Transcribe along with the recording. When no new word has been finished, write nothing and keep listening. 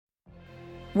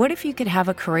What if you could have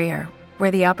a career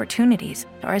where the opportunities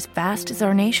are as vast as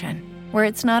our nation, where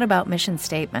it's not about mission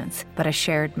statements, but a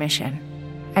shared mission?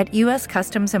 At U.S.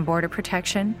 Customs and Border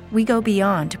Protection, we go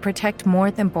beyond to protect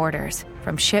more than borders.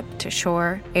 From ship to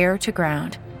shore, air to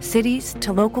ground, cities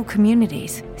to local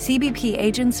communities, CBP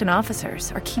agents and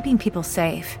officers are keeping people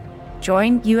safe.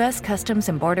 Join U.S. Customs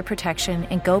and Border Protection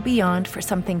and go beyond for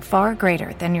something far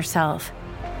greater than yourself.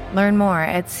 Learn more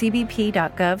at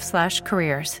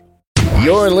cbp.gov/careers.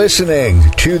 You're listening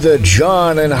to The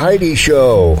John and Heidi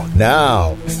Show,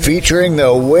 now featuring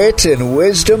the wit and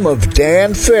wisdom of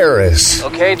Dan Ferris.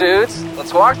 Okay, dudes,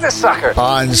 let's walk this sucker.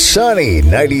 On Sunny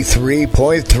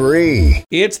 93.3.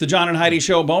 It's the John and Heidi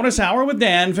Show bonus hour with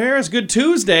Dan Ferris. Good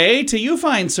Tuesday to you,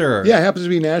 fine sir. Yeah, it happens to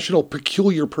be National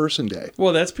Peculiar Person Day.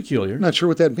 Well, that's peculiar. Not sure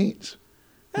what that means.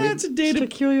 That's a day to...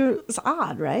 Peculiar is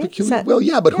odd, right? Peculiar. Well,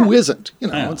 yeah, but who isn't? You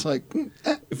know, it's like...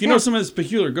 If you know someone that's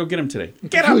peculiar, go get him today.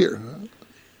 Get peculiar. him!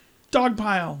 Dog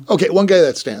pile. Okay, one guy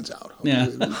that stands out. Yeah.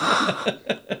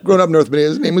 Growing up north of me,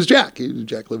 his name was Jack.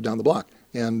 Jack lived down the block.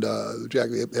 And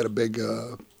Jack had a big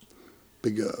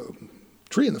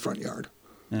tree in the front yard.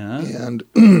 Yeah. And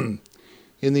in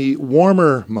the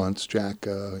warmer months, Jack,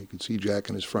 you could see Jack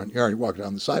in his front yard. He'd walk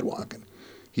down the sidewalk, and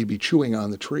he'd be chewing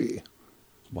on the tree.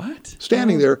 What?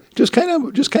 Standing there, just kind of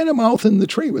mouthing the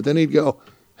tree. But then he'd go,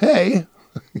 "Hey."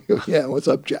 Yeah, what's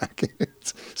up, Jack?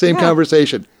 Same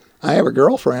conversation. I have a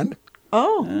girlfriend.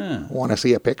 Oh. Want to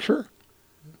see a picture?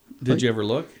 Did you ever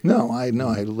look? No, I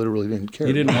literally didn't care.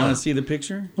 You didn't want to see the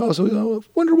picture? Well, so I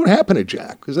wonder what happened to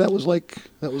Jack, because that was like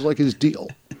his deal.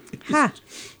 Ha.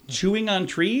 Chewing on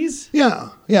trees? Yeah,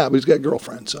 but he's got a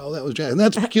girlfriend, so that was Jack. And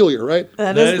that's peculiar, right?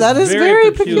 That is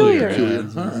very peculiar. Yeah,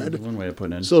 All right. one way to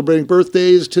put it in. Celebrating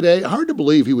birthdays today. Hard to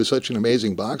believe he was such an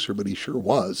amazing boxer, but he sure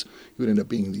was. He would end up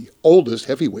being the oldest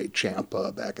heavyweight champ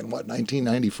back in,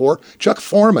 1994? Chuck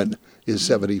Foreman is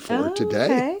 74 today.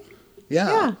 Okay.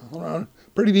 Yeah.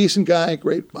 Pretty decent guy,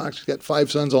 great boxer. He's got 5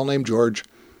 sons, all named George.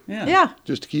 Yeah.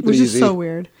 Just to keep Which it easy. is so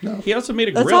weird. No. He also made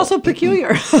a grill. That's also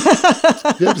peculiar.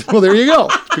 Well, there you go.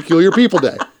 Peculiar People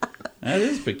Day. That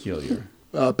is peculiar.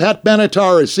 Pat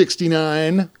Benatar is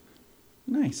 69.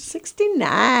 Nice.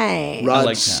 69. Rod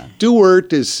like that.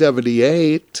 Stewart is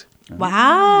 78. Wow.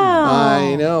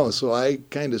 I know. So I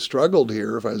kind of struggled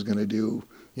here if I was going to do,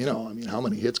 how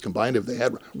many hits combined have they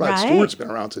had? Rod Stewart's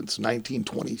been around since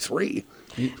 1923.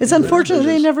 It's unfortunate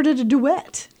they never did a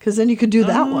duet, because then you could do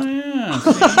that one. Yeah.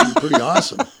 Pretty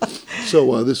awesome.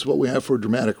 So this is what we have for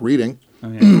dramatic reading.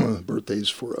 Oh, yeah. Birthdays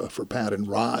for Pat and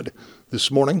Rod this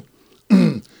morning.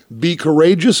 Be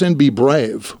courageous and be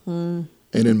brave. And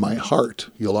in my heart,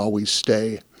 you'll always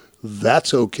stay.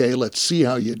 That's okay. Let's see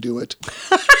how you do it.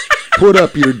 Put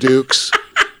up your dukes.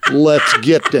 Let's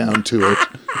get down to it.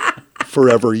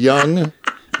 Forever young.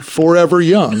 Forever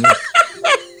young.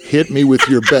 Hit me with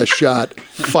your best shot.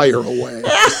 Fire away.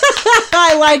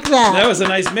 I like that. That was a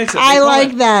nice mix-up. I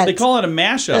like that. They call it a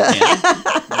mashup,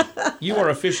 man. You are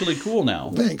officially cool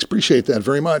now. Thanks. Appreciate that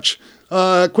very much.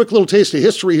 Quick little taste of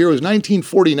history here. It was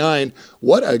 1949.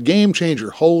 What a game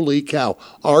changer. Holy cow.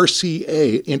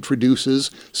 RCA introduces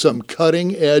some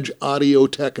cutting-edge audio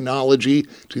technology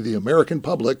to the American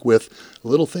public with a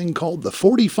little thing called the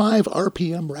 45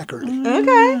 RPM record.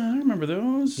 Okay. I remember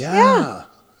those. Yeah.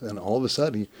 And all of a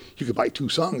sudden, you could buy 2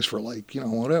 songs for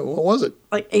what was it?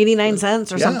 Like 89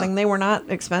 cents or something. They were not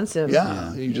expensive.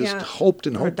 Yeah. You just hoped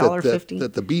and hoped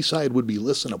that the B-side would be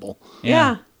listenable.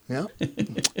 Yeah. Yeah.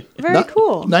 Very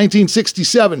cool.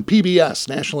 1967, PBS,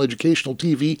 National Educational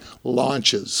TV,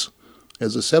 launches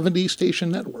as a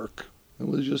 70-station network. It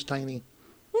was just tiny.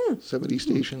 70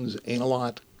 stations ain't a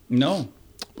lot. No.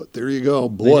 But there you go.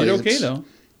 Boy, they did okay, it's though.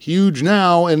 huge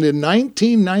now. And in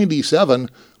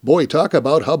 1997, boy, talk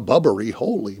about hubbubbery.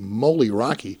 Holy moly,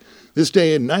 Rocky. This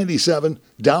day in 97,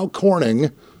 Dow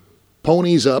Corning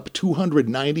ponies up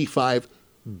 $295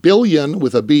 billion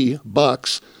with a B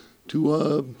bucks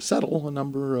to settle a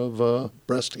number of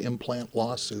breast implant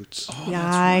lawsuits. Oh,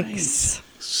 Yikes. Right.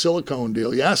 Silicone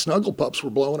deal. Yeah, Snuggle Pups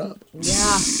were blowing up.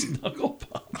 Yeah. Snuggle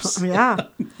Pups. Yeah.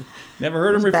 Never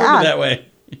heard them referred bad. to that way.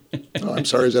 Oh, I'm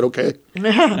sorry, is that okay?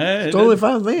 Hey, Totally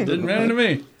fine with me. Didn't matter to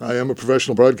me. I am a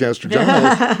professional broadcaster, John.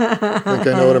 I think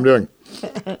I know what I'm doing.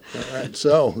 All right,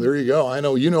 so there you go. I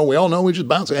know, we all know we just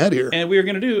bounce ahead here. And we are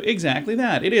going to do exactly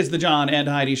that. It is the John and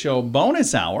Heidi Show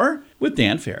bonus hour. with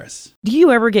Dan Ferris. Do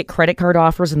you ever get credit card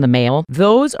offers in the mail?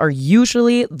 Those are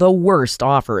usually the worst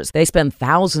offers. They spend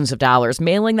thousands of dollars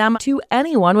mailing them to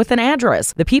anyone with an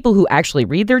address. The people who actually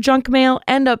read their junk mail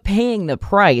end up paying the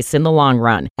price in the long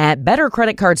run. At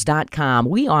BetterCreditCards.com,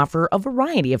 we offer a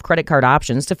variety of credit card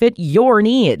options to fit your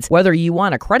needs. Whether you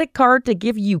want a credit card to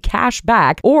give you cash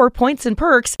back or points and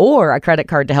perks, or a credit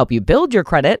card to help you build your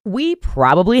credit, we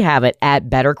probably have it at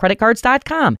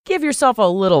BetterCreditCards.com. Give yourself a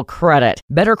little credit.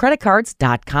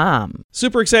 BetterCreditCards.com.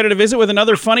 Super excited to visit with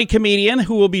another funny comedian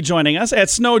who will be joining us at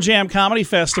Snow Jam Comedy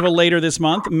Festival later this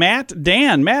month, Matt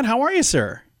Dan. Matt, how are you,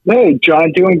 sir? Hey,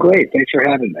 John, doing great. Thanks for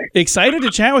having me. Excited to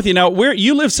chat with you. Now,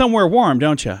 you live somewhere warm,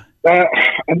 don't you?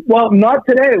 Well, not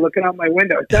today, looking out my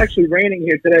window. It's actually raining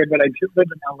here today, but I do live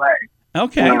in L.A.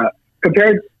 Okay.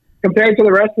 Compared to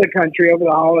the rest of the country over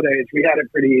the holidays, we had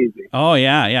it pretty easy. Oh,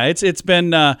 yeah. It's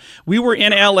been, we were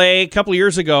in L.A. a couple of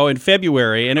years ago in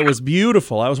February, and it was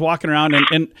beautiful. I was walking around,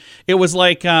 and it was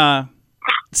like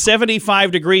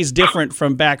 75 degrees different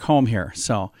from back home here.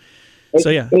 So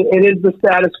yeah. It is the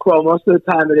status quo. Most of the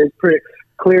time, it is pretty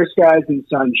clear skies and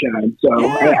sunshine. So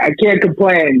yeah. I can't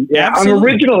complain. Yeah,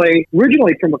 absolutely. I'm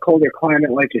originally from a colder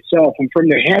climate like yourself. I'm from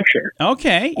New Hampshire.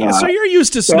 Okay. Yeah, so you're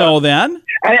used to snow then.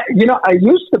 I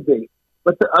used to be.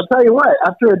 But I'll tell you what,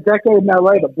 after a decade in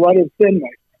LA, the blood is thin.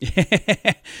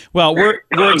 Well, we're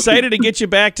excited to get you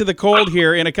back to the cold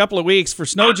here in a couple of weeks for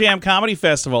Snow Jam Comedy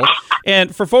Festival.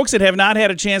 And for folks that have not had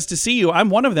a chance to see you,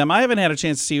 I'm one of them. I haven't had a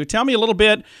chance to see you. Tell me a little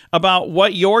bit about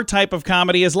what your type of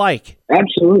comedy is like.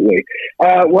 Absolutely.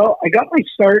 Well, I got my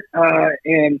start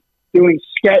in doing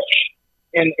sketch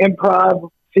and improv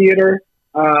theater,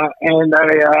 and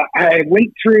I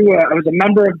went through. I was a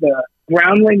member of the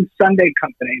Groundling Sunday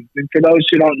Company, and for those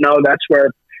who don't know, that's where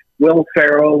Will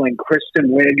Ferrell and Kristen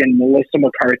Wiig and Melissa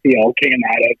McCarthy all came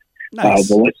out of. Nice.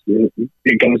 The list,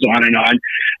 it goes on and on.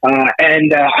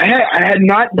 I had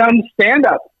not done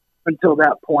stand-up until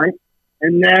that point.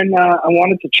 And then I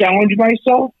wanted to challenge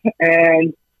myself.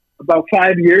 And about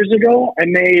 5 years ago, I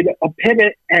made a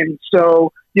pivot. And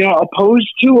so, opposed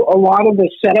to a lot of the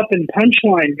setup and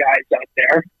punchline guys out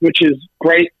there, which is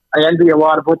great. I envy a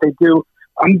lot of what they do.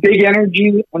 I'm big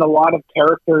energy and a lot of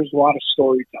characters, a lot of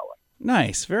storytelling.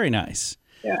 Nice. Very nice.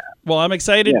 Yeah. Well, I'm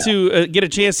excited to get a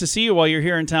chance to see you while you're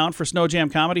here in town for Snow Jam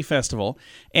Comedy Festival.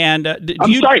 And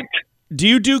psyched. Do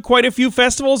you do quite a few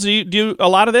festivals? Do you do a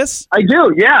lot of this? I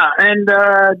do, yeah. And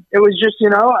it was just,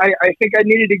 I think I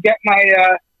needed to get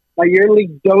my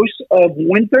yearly dose of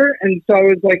winter. And so I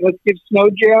was like, let's give Snow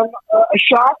Jam a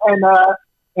shot.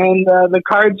 And the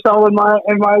cards fell in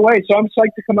my way. So I'm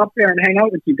psyched to come up there and hang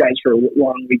out with you guys for a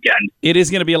long weekend. It is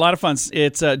going to be a lot of fun.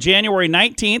 It's January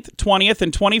 19th, 20th,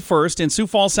 and 21st in Sioux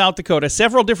Falls, South Dakota.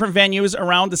 Several different venues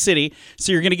around the city.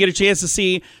 So you're going to get a chance to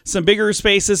see some bigger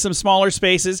spaces, some smaller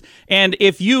spaces. And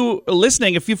if you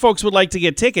folks would like to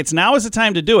get tickets, now is the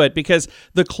time to do it, because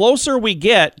the closer we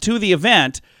get to the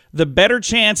event, the better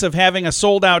chance of having a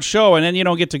sold-out show, and then you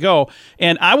don't get to go.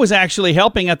 And I was actually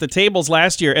helping at the tables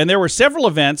last year, and there were several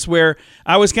events where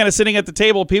I was kind of sitting at the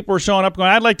table, people were showing up going,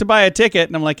 I'd like to buy a ticket,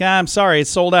 and I'm like, I'm sorry, it's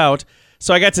sold out.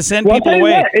 So I got to send people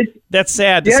away. That's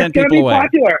sad to send people away.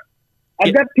 Popular.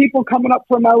 I've got people coming up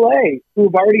from L.A.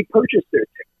 who've already purchased their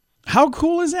tickets. How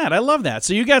cool is that? I love that.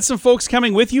 So you got some folks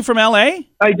coming with you from L.A.?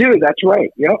 I do, that's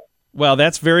right, yep. Well,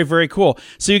 that's very, very cool.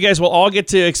 So you guys will all get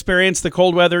to experience the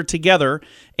cold weather together.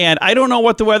 And I don't know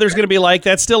what the weather's going to be like.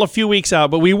 That's still a few weeks out,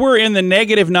 but we were in the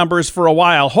negative numbers for a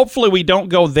while. Hopefully we don't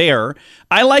go there.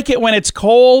 I like it when it's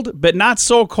cold, but not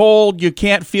so cold you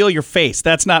can't feel your face.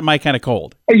 That's not my kind of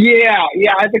cold. Yeah.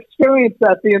 I've experienced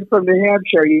that being from New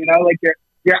Hampshire, like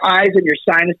your eyes and your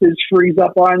sinuses freeze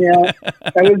up on you.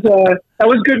 That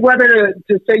was good weather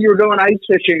to say you were going ice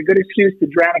fishing. A good excuse to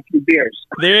drown a few beers.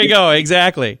 There you go.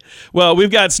 Exactly. Well, we've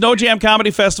got Snow Jam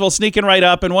Comedy Festival sneaking right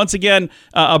up. And once again,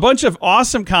 a bunch of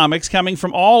awesome comics coming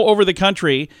from all over the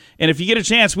country. And if you get a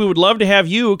chance, we would love to have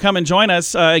you come and join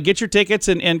us, get your tickets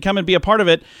and come and be a part of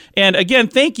it. And again,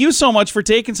 thank you so much for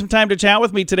taking some time to chat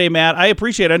with me today, Matt. I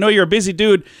appreciate it. I know you're a busy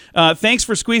dude. Thanks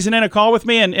for squeezing in a call with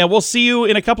me, and we'll see you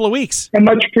in a couple of weeks. I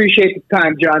much appreciate the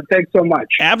time, John. Thanks so much.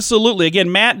 Absolutely.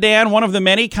 Again, Matt Dan, one of the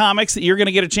many comics that you're going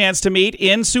to get a chance to meet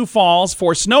in Sioux Falls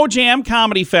for Snow Jam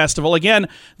Comedy Festival. Again,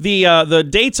 the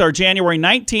dates are January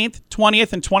 19th,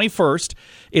 20th, and 21st.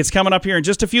 It's coming up here in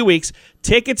just a few weeks.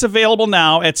 Tickets available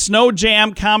now at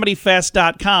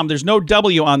snowjamcomedyfest.com. There's no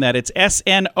W on that. It's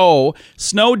SNO,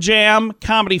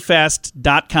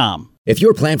 snowjamcomedyfest.com. If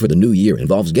your plan for the new year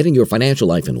involves getting your financial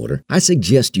life in order, I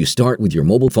suggest you start with your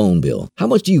mobile phone bill. How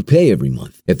much do you pay every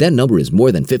month? If that number is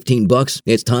more than $15,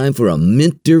 it's time for a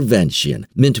Mintervention.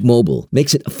 Mint Mobile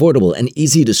makes it affordable and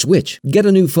easy to switch. Get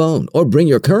a new phone or bring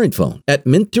your current phone. At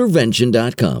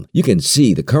Mintervention.com, you can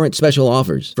see the current special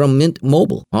offers from Mint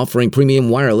Mobile, offering premium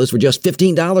wireless for just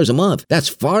 $15 a month. That's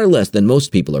far less than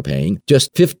most people are paying.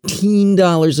 Just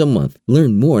 $15 a month.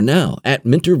 Learn more now at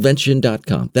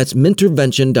Mintervention.com. That's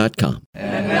Mintervention.com.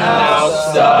 And now,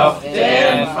 stuff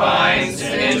Dan finds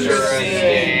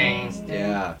interesting.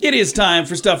 Yeah. It is time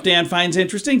for Stuff Dan Finds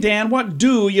Interesting. Dan, what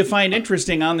do you find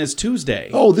interesting on this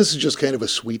Tuesday? Oh, this is just kind of a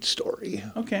sweet story.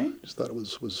 Okay. Just thought it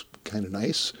was kind of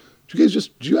nice. Did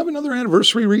you have another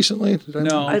anniversary recently?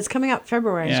 No. It's coming up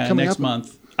February. Yeah, coming next up.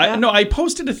 month. I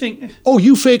posted a thing. Oh,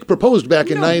 you fake proposed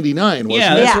back in '99, wasn't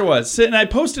Yeah, it? that's what it was. And I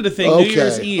posted a thing New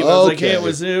Year's Eve. I was like, hey, it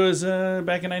was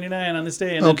back in '99 on this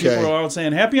day. And then people were all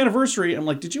saying, happy anniversary. I'm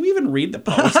like, did you even read the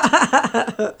post?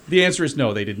 The answer is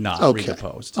no, they did not read the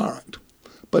post. All right.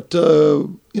 But,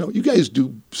 you guys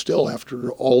do still,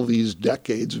 after all these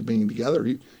decades of being together,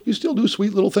 you still do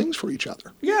sweet little things for each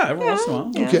other. Yeah, every once in a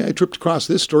while. Yeah. Okay, I tripped across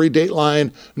this story,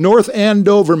 Dateline, North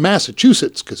Andover,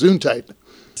 Massachusetts, Gesundheit.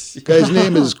 The guy's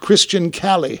name is Christian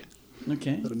Callie.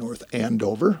 Okay. Out of North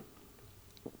Andover.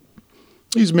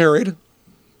 He's married.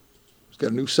 He's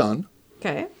got a new son.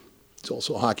 Okay. He's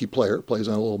also a hockey player, plays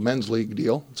on a little men's league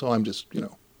deal. So I'm just,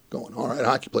 going, all right,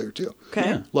 hockey player too. Okay.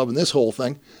 Yeah. Loving this whole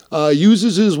thing.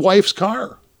 Uses his wife's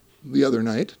car the other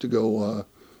night to go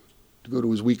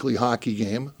to his weekly hockey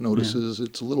game. Notices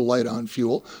it's a little light on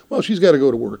fuel. Well, she's got to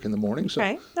go to work in the morning.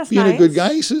 So that's being nice. a good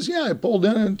guy, he says, yeah, I pulled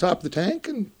in on top of the tank,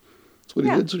 and that's what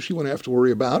he did. So she wouldn't have to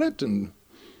worry about it. And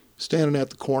standing at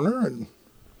the corner and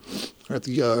at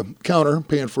the counter,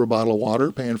 paying for a bottle of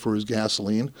water, paying for his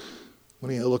gasoline.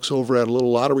 When he looks over at a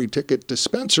little lottery ticket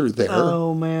dispenser there,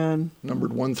 oh man,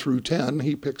 numbered 1 through 10,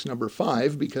 he picks number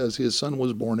 5 because his son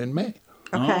was born in May.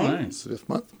 Okay. Oh, nice. 5th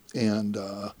month. And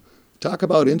talk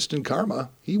about instant karma.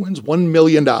 He wins $1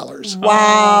 million.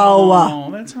 Wow.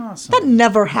 Oh, that's awesome. That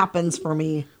never happens for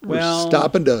me. We're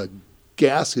stopping to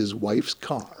gas his wife's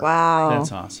car. Wow.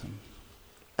 That's awesome.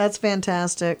 That's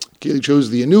fantastic. He chose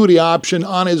the annuity option.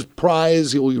 On his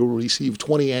prize, he'll receive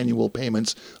 20 annual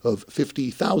payments of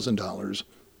 $50,000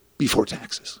 before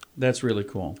taxes. That's really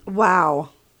cool. Wow.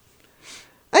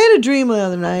 I had a dream the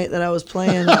other night that I was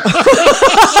playing.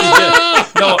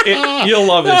 You'll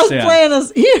love this, Dan. I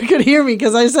was playing you could hear me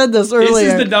because I said this earlier.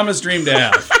 This is the dumbest dream to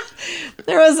have.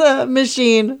 There was a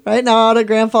machine right now out at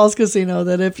Grand Falls Casino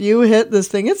that if you hit this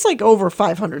thing, it's like over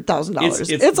 $500,000.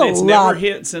 It's a lot. Never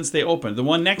hit since they opened. The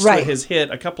one next to it has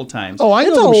hit a couple times. Oh, I know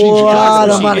It's the a machine you're lot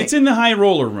talking of about. money. It's in the high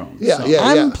roller room. Yeah, so.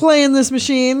 I'm playing this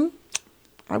machine.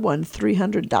 I won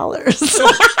 $300.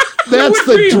 That's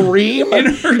the dream? In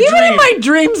her Even dream. in my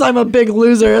dreams, I'm a big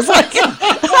loser. It's like,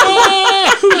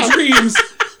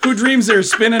 Who dreams they're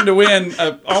spinning to win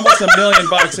almost $1 million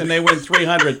and they win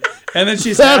 $300, and then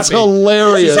she's That's happy.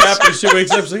 hilarious. She's happy. She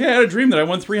wakes up. She's like, "Hey, I had a dream that I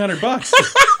won $300."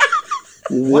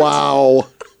 Wow.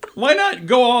 Why not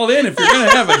go all in if you're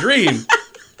gonna have a dream?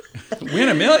 Win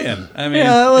 $1 million. I mean,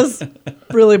 yeah, it was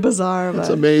really bizarre. That's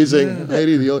But amazing.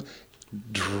 Heidi,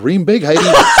 dream big, Heidi.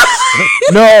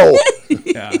 No.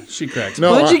 yeah, she cracks.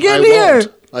 No, once you get I here,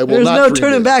 won't. I will there's not no dream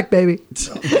turning big. back, baby.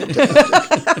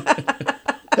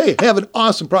 Hey, have an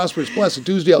awesome, prosperous, blessed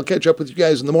Tuesday. I'll catch up with you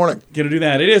guys in the morning. Gonna do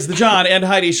that. It is the John and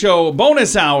Heidi Show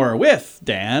bonus hour with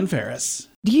Dan Ferris.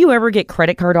 Do you ever get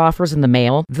credit card offers in the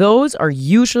mail? Those are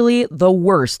usually the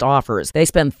worst offers. They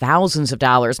spend thousands of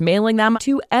dollars mailing them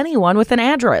to anyone with an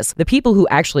address. The people who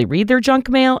actually read their junk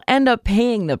mail end up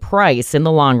paying the price in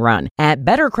the long run. At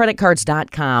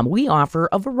BetterCreditCards.com, we offer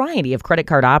a variety of credit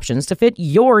card options to fit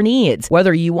your needs.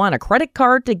 Whether you want a credit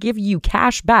card to give you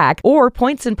cash back or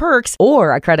points and perks,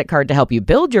 or a credit card to help you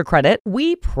build your credit,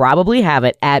 we probably have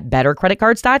it at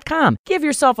BetterCreditCards.com. Give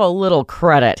yourself a little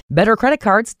credit.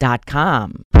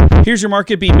 BetterCreditCards.com. Here's your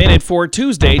Market Beat Minute for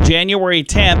Tuesday, January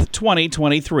 10th,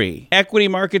 2023. Equity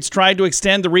markets tried to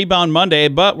extend the rebound Monday,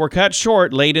 but were cut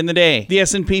short late in the day. The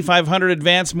S&P 500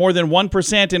 advanced more than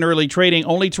 1% in early trading,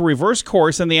 only to reverse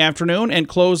course in the afternoon and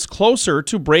close closer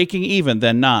to breaking even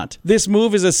than not. This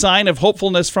move is a sign of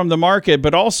hopefulness from the market,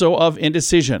 but also of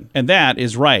indecision. And that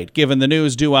is right, given the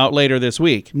news due out later this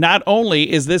week. Not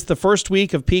only is this the first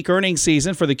week of peak earnings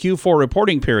season for the Q4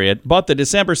 reporting period, but the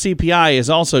December CPI is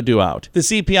also due out. The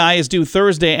The CPI is due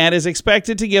Thursday and is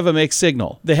expected to give a mixed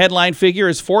signal. The headline figure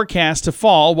is forecast to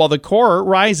fall while the core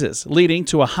rises, leading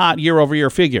to a hot year-over-year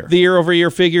figure. The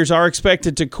year-over-year figures are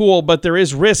expected to cool, but there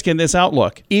is risk in this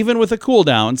outlook. Even with a cool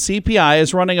down, CPI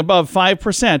is running above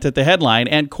 5% at the headline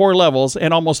and core levels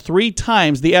and almost 3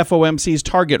 times the FOMC's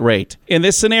target rate. In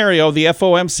this scenario, the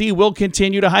FOMC will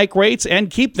continue to hike rates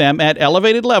and keep them at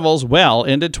elevated levels well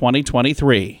into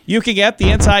 2023. You can get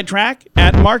the inside track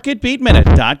at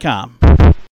marketbeatminute.com.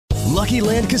 Lucky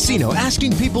Land Casino,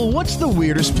 asking people, what's the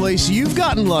weirdest place you've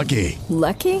gotten lucky?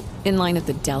 Lucky? In line at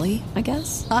the deli, I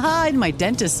guess? Aha, in my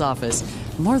dentist's office.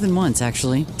 More than once,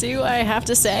 actually. Do I have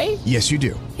to say? Yes, you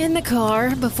do. In the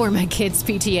car before my kids'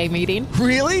 PTA meeting.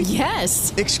 Really?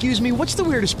 Yes. Excuse me, what's the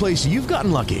weirdest place you've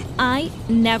gotten lucky? I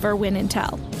never win and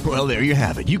tell. Well, there you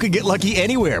have it. You can get lucky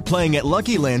anywhere, playing at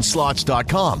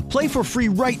LuckyLandSlots.com. Play for free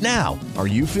right now. Are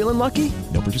you feeling lucky?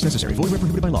 No purchase necessary. Void where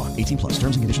prohibited by law. 18+.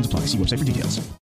 Terms and conditions apply. See website for details.